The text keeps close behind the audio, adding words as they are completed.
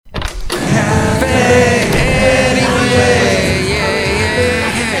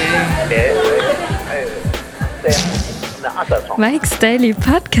Mike's Daily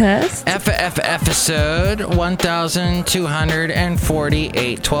Podcast. Episode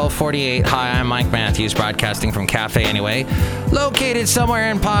 1248, 1248. Hi, I'm Mike Matthews, broadcasting from Cafe Anyway, located somewhere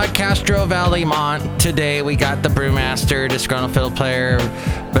in Podcastro Valley, Mont. Today we got the brewmaster, disgruntled fiddle player,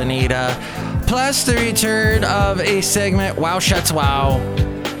 Benita, plus the return of a segment, Wow Shuts Wow.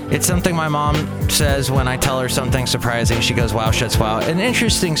 It's something my mom says when I tell her something surprising. She goes, wow, shuts, wow. An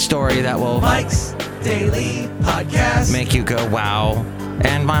interesting story that will Mike's Daily Podcast make you go, wow.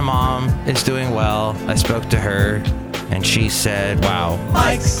 And my mom is doing well. I spoke to her, and she said, wow.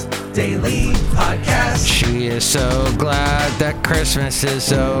 Mike's Daily Podcast. She is so glad that Christmas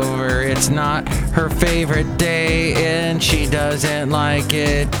is over. It's not her favorite day, and she doesn't like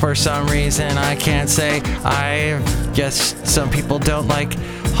it for some reason. I can't say. I guess some people don't like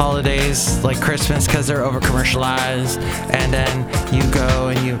holidays like Christmas because they're over commercialized, and then you go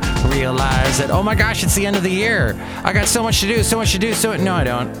and you realize that, oh my gosh, it's the end of the year. I got so much to do. No, I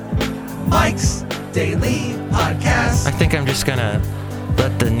don't. Mike's Daily Podcast. I think I'm just gonna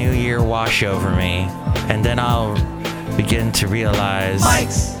let the new year wash over me, and then I'll begin to realize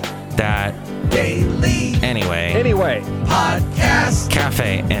Mike's that Daily Anyway. Podcast.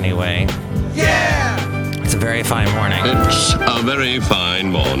 Cafe Anyway. Yeah! It's a very fine morning. It's a very fine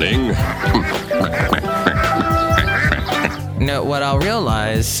morning. No, what I'll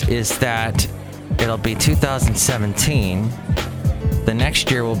realize is that it'll be 2017. The next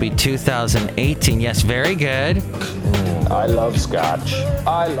year will be 2018. Yes, very good. I love scotch.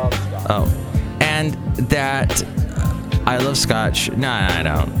 Oh, and that I love scotch. No, I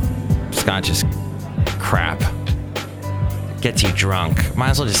don't. Scotch is crap. Gets you drunk. Might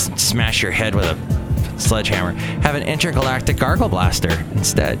as well just smash your head with a sledgehammer. Have an intergalactic gargle blaster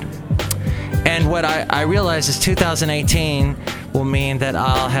instead. And what I realize is 2018 will mean that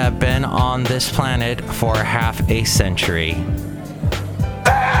I'll have been on this planet for half a century.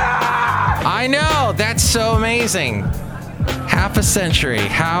 I know, that's so amazing. Half a century.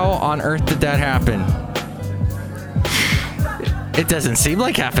 How on earth did that happen? It doesn't seem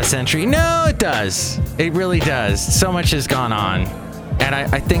like half a century. No, it does. It really does. So much has gone on. And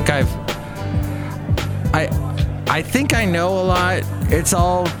I think I think I know a lot. It's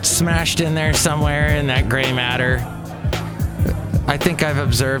all smashed in there somewhere in that gray matter. I think I've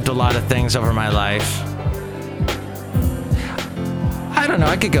observed a lot of things over my life. I don't know.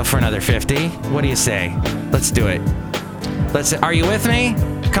 I could go for another 50. What do you say? Let's do it. Are you with me?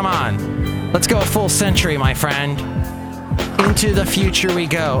 Come on. Let's go a full century, my friend. Into the future we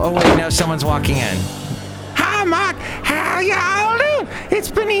go. Oh, wait, no, someone's walking in. Hi, Mike. How y'all doing? It's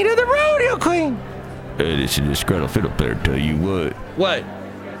Benita, the rodeo queen. This is disgruntled fiddle player. Tell you what.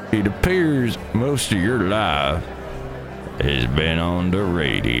 It appears most of your life has been on the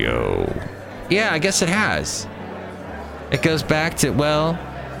radio. Yeah, I guess it has. It goes back to, well,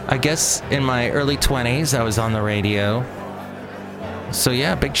 I guess in my early 20s, I was on the radio. So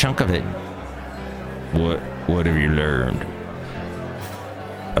yeah, a big chunk of it. What have you learned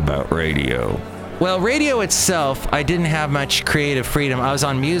about radio? Well, radio itself, I didn't have much creative freedom. I was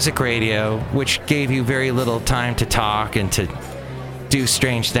on music radio, which gave you very little time to talk and to do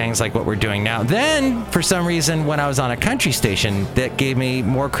strange things like what we're doing now. Then, for some reason, when I was on a country station, that gave me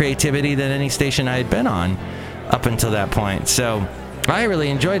more creativity than any station I had been on up until that point. So I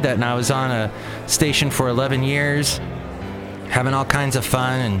really enjoyed that, and I was on a station for 11 years, having all kinds of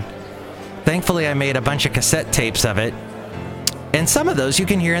fun, and thankfully I made a bunch of cassette tapes of it. And some of those you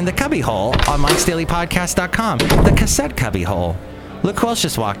can hear in the cubby hole on mikesdailypodcast.com. The cassette cubby hole. Look who else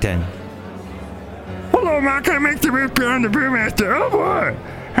just walked in. Hello, Mike. I make the root beer on the brewmaster. Oh boy,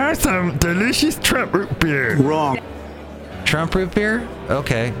 have some delicious Trump root beer. Wrong. Trump root beer?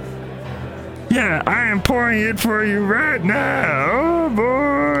 Okay. Yeah, I am pouring it for you right now. Oh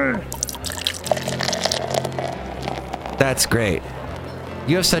boy. That's great.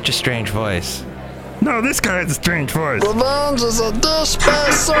 You have such a strange voice. No, this guy has a strange voice. Revenge is a dish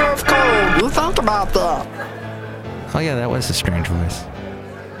best served cold. You think about that. Oh yeah, that was a strange voice.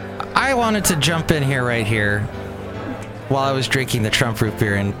 I wanted to jump in here right here while I was drinking the Trump root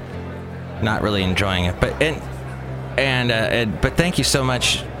beer and not really enjoying it. But but thank you so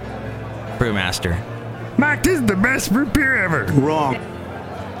much, Brewmaster. Mike, this is the best root beer ever. Wrong.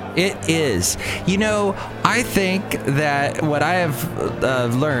 It is. You know, I think that what I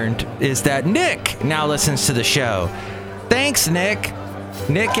have learned is that Nick now listens to the show. Thanks, Nick.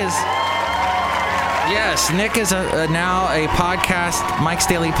 Nick is now a podcast, Mike's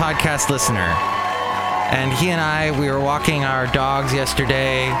Daily Podcast listener. And he and I, we were walking our dogs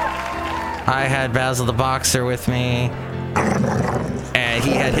yesterday. I had Basil the Boxer with me. And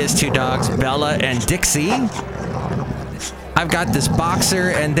he had his two dogs, Bella and Dixie. I've got this boxer,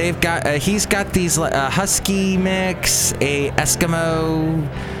 and he's got these husky mix, a Eskimo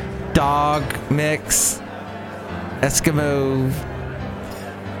dog mix, Eskimo,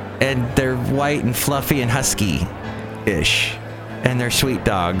 and they're white and fluffy and husky-ish, and they're sweet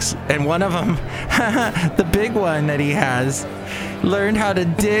dogs. And one of them, the big one that he has, learned how to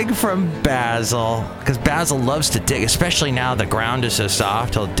dig from Basil, because Basil loves to dig, especially now the ground is so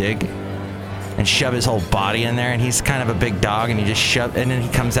soft. He'll dig and shove his whole body in there, and he's kind of a big dog, and he just and then he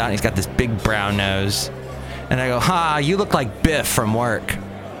comes out and he's got this big brown nose, and I go, "Ha, you look like Biff from work."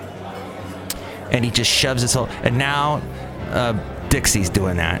 And he just shoves his whole, and now Dixie's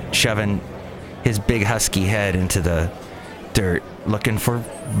doing that, shoving his big husky head into the dirt, looking for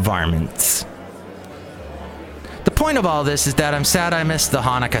varmints. The point of all this is that I'm sad I missed the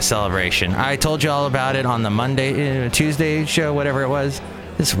Hanukkah celebration. I told you all about it on the Tuesday show, whatever it was.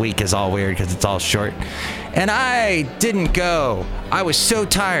 This week is all weird because it's all short. And I didn't go. I was so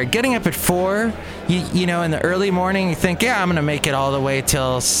tired. Getting up at 4, you know, in the early morning, you think, yeah, I'm going to make it all the way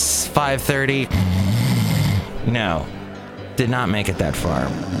till 5:30. No, did not make it that far.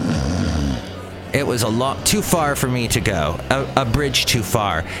 It was a lot too far for me to go. A bridge too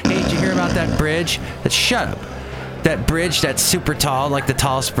far. Hey, did you hear about that bridge? Shut up. That bridge that's super tall, like the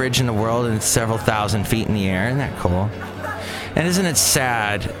tallest bridge in the world, and it's several thousand feet in the air. Isn't that cool? And isn't it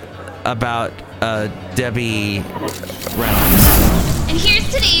sad about Debbie Reynolds? And here's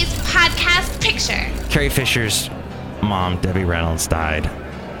today's podcast picture. Carrie Fisher's mom, Debbie Reynolds, died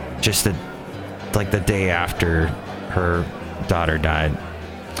just the day after her daughter died.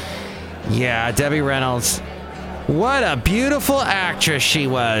 Yeah, Debbie Reynolds. What a beautiful actress she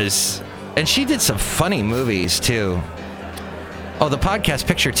was. And she did some funny movies, too. Oh, the podcast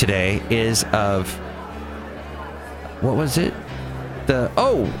picture today is of... What was it?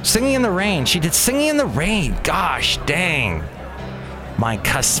 Singing in the Rain. She did Singing in the Rain. Gosh, dang. My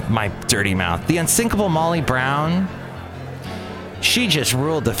dirty mouth. The Unsinkable Molly Brown. She just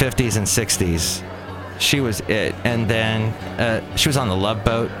ruled the 50s and 60s. She was it. And then she was on The Love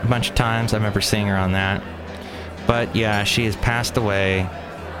Boat a bunch of times. I remember seeing her on that. But yeah, she has passed away.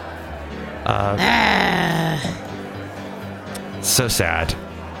 So sad.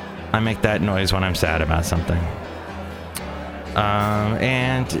 I make that noise when I'm sad about something.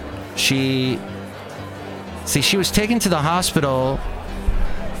 And she was taken to the hospital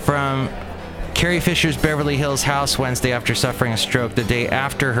from Carrie Fisher's Beverly Hills house Wednesday after suffering a stroke the day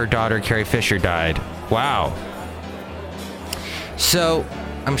after her daughter Carrie Fisher died. Wow. So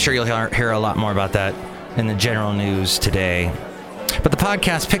I'm sure you'll hear a lot more about that in the general news today. But the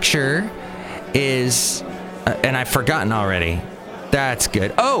podcast picture is, and I've forgotten already. That's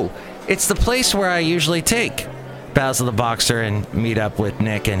good. Oh, it's the place where I usually take Basil the Boxer and meet up with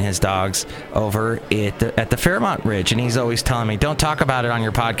Nick and his dogs over at the Fairmont Ridge. And he's always telling me, don't talk about it on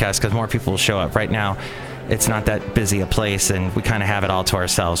your podcast because more people will show up. Right now, it's not that busy a place and we kind of have it all to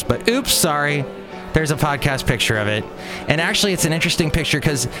ourselves. But oops, sorry. There's a podcast picture of it. And actually, it's an interesting picture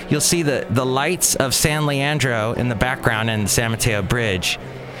because you'll see the lights of San Leandro in the background and the San Mateo Bridge.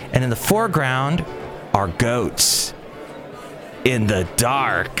 And in the foreground are goats in the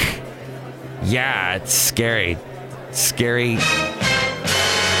dark. Yeah, it's scary. Scary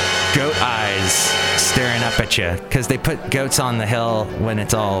goat eyes staring up at you because they put goats on the hill when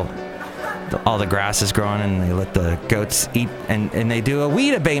it's all the grass is growing, and they let the goats eat, and they do a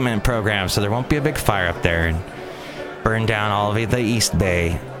weed abatement program so there won't be a big fire up there and burn down all of the East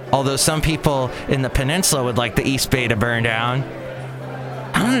Bay. Although some people in the peninsula would like the East Bay to burn down.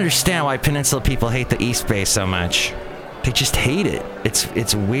 I don't understand why peninsula people hate the East Bay so much. They just hate it.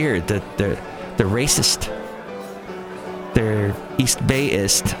 It's weird that they're racist. They're East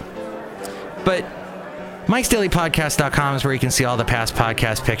Bayist. But Mike'sDailyPodcast.com is where you can see all the past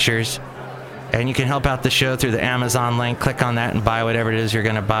podcast pictures. And you can help out the show through the Amazon link. Click on that and buy whatever it is you're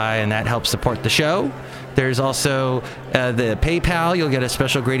going to buy, and that helps support the show. There's also the PayPal. You'll get a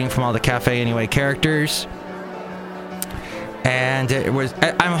special greeting from all the Cafe Anyway characters. And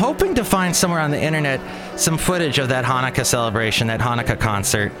I'm hoping to find somewhere on the internet some footage of that Hanukkah celebration, that Hanukkah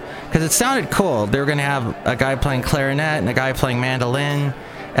concert, because it sounded cool. They were going to have a guy playing clarinet and a guy playing mandolin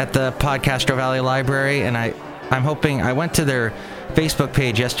at the Podcastro Valley Library, and I'm hoping. I went to their Facebook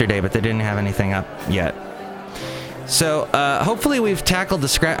page yesterday, but they didn't have anything up yet. So hopefully we've tackled the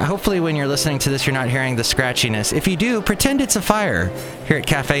scratch. Hopefully when you're listening to this, you're not hearing the scratchiness. If you do, pretend it's a fire here at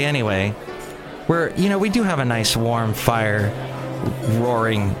Cafe Anyway, where, we do have a nice warm fire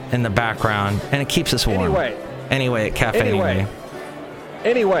roaring in the background, and it keeps us warm. Anyway at Cafe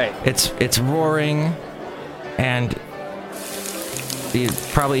Anyway. It's roaring, and you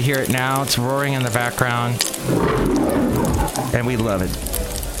probably hear it now. It's roaring in the background. And we love it.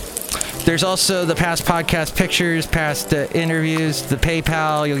 There's also the past podcast pictures, past interviews, the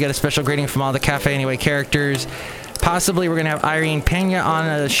PayPal. You'll get a special greeting from all the Cafe Anyway characters. Possibly we're going to have Irene Pena on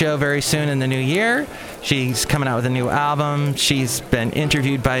the show very soon in the new year. She's coming out with a new album. She's been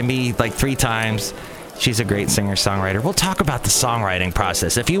interviewed by me like 3 times. She's a great singer-songwriter. We'll talk about the songwriting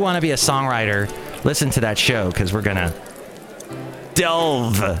process. If you want to be a songwriter, listen to that show because we're going to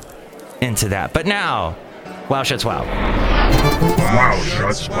delve into that. But now, Wow Shuts Wow. Wow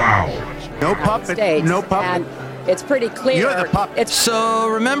Shuts Wow. No puppet. No puppet. And it's pretty clear. You're the puppet. So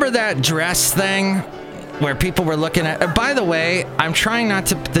remember that dress thing where people were looking at... by the way, I'm trying not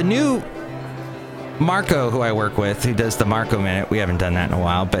to... The new Marco, who I work with, who does the Marco Minute, we haven't done that in a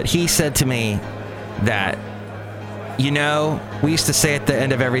while, but he said to me that, you know, we used to say at the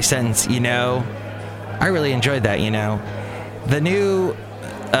end of every sentence, you know. I really enjoyed that, you know. The new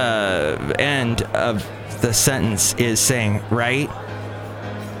end of the sentence is saying, right?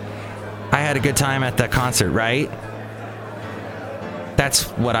 I had a good time at the concert, right? That's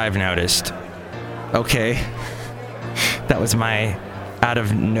what I've noticed. Okay. That was my out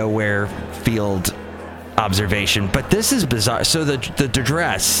of nowhere field observation. But this is bizarre. So the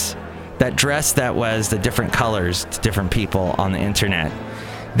dress, that dress that was the different colors to different people on the internet.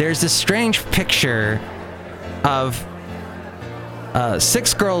 There's this strange picture of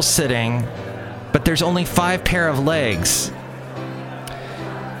 6 girls sitting, but there's only 5 pair of legs.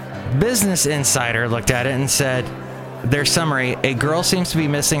 Business Insider looked at it and said, their summary, a girl seems to be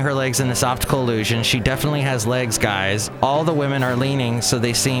missing her legs in this optical illusion. She definitely has legs, guys. All the women are leaning, so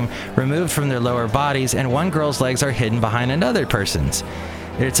they seem removed from their lower bodies, and one girl's legs are hidden behind another person's.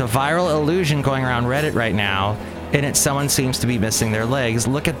 It's a viral illusion going around Reddit right now, and someone seems to be missing their legs.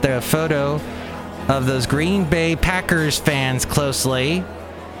 Look at the photo of those Green Bay Packers fans closely.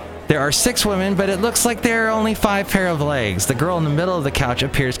 There are 6 women, but it looks like there are only 5 pair of legs. The girl in the middle of the couch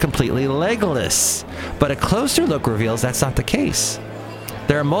appears completely legless, but a closer look reveals that's not the case.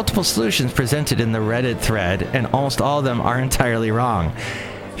 There are multiple solutions presented in the Reddit thread, and almost all of them are entirely wrong.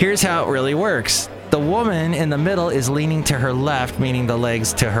 Here's how it really works. The woman in the middle is leaning to her left, meaning the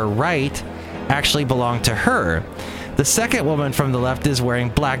legs to her right actually belong to her. The second woman from the left is wearing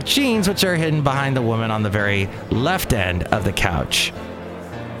black jeans, which are hidden behind the woman on the very left end of the couch.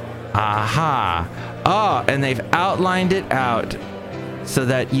 Aha. Oh, and they've outlined it out so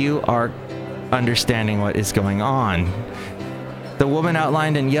that you are understanding what is going on. The woman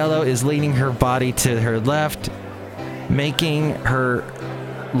outlined in yellow is leaning her body to her left, making her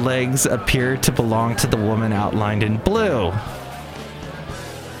legs appear to belong to the woman outlined in blue.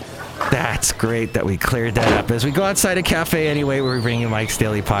 That's great that we cleared that up. As we go outside a cafe anyway, we're bringing you Mike's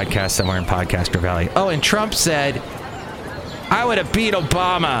Daily Podcast somewhere in Podcaster Valley. Oh, and Trump said, I would have beat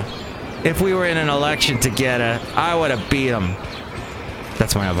Obama if we were in an election together. I would have beat him.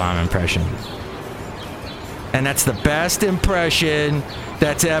 That's my Obama impression. And that's the best impression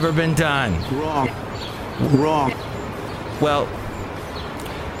that's ever been done. Wrong. Well,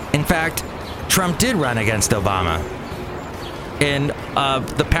 in fact, Trump did run against Obama in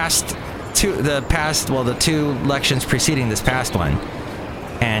the 2 elections preceding this past one,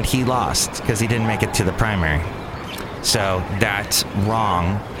 and he lost because he didn't make it to the primary. So that's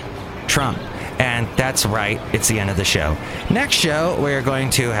wrong, Trump. And that's right, it's the end of the show. Next show, we're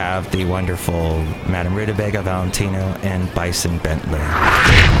going to have the wonderful Madame Rutabaga Valentino and Bison Bentley.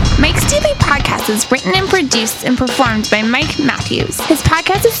 Mike's Daily Podcast is written and produced and performed by Mike Matthews. His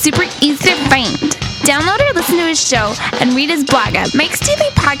podcast is super easy to find. Download or listen to his show and read his blog at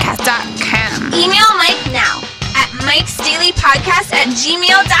mikesdailypodcast.com. Email Mike now at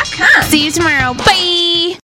mikesdailypodcast@gmail.com. See you tomorrow. Bye!